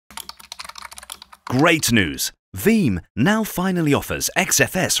Great news! Veeam now finally offers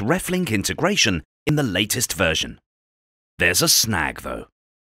XFS Reflink integration in the latest version. There's a snag though.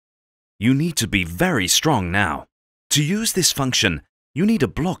 You need to be very strong now. To use this function, you need a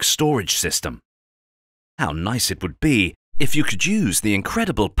block storage system. How nice it would be if you could use the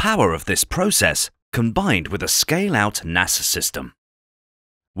incredible power of this process combined with a scale-out-NAS system.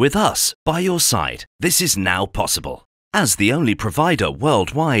 With us by your side, this is now possible. As the only provider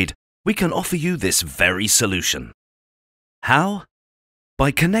worldwide, we can offer you this very solution. How?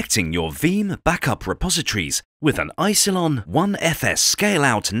 By connecting your Veeam backup repositories with an Isilon OneFS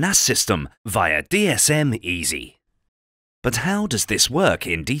Scale-out-NAS system via dsmISI. But how does this work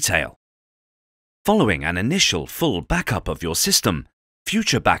in detail? Following an initial full backup of your system,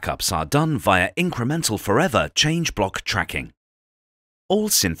 future backups are done via incremental forever change block tracking. All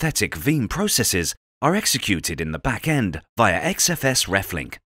synthetic Veeam processes are executed in the back end via XFS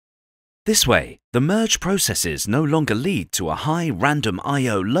Reflink. This way, the merge processes no longer lead to a high random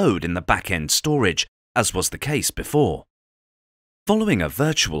I/O load in the back-end storage, as was the case before. Following a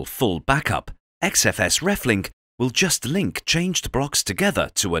virtual full backup, XFS Reflink will just link changed blocks together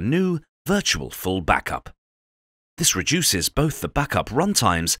to a new virtual full backup. This reduces both the backup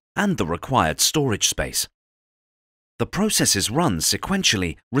runtimes and the required storage space. The processes run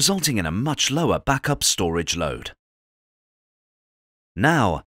sequentially, resulting in a much lower backup storage load.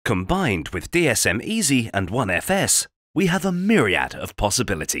 Now, combined with dsmISI and OneFS, we have a myriad of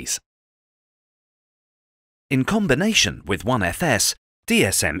possibilities. In combination with OneFS,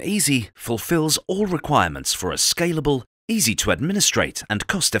 dsmISI fulfills all requirements for a scalable, easy to administrate and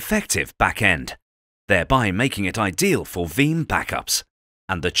cost-effective back-end, thereby making it ideal for Veeam backups.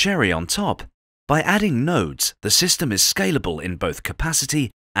 And the cherry on top, by adding nodes, the system is scalable in both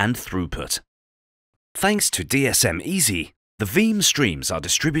capacity and throughput. Thanks to dsmISI, the Veeam streams are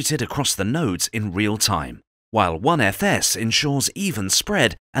distributed across the nodes in real time, while OneFS ensures even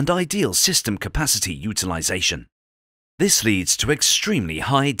spread and ideal system capacity utilization. This leads to extremely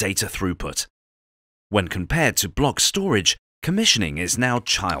high data throughput. When compared to block storage, commissioning is now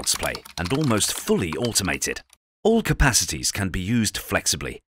child's play and almost fully automated. All capacities can be used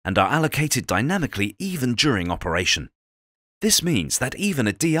flexibly and are allocated dynamically even during operation. This means that even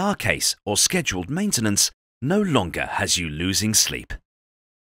a DR case or scheduled maintenance no longer has you losing sleep.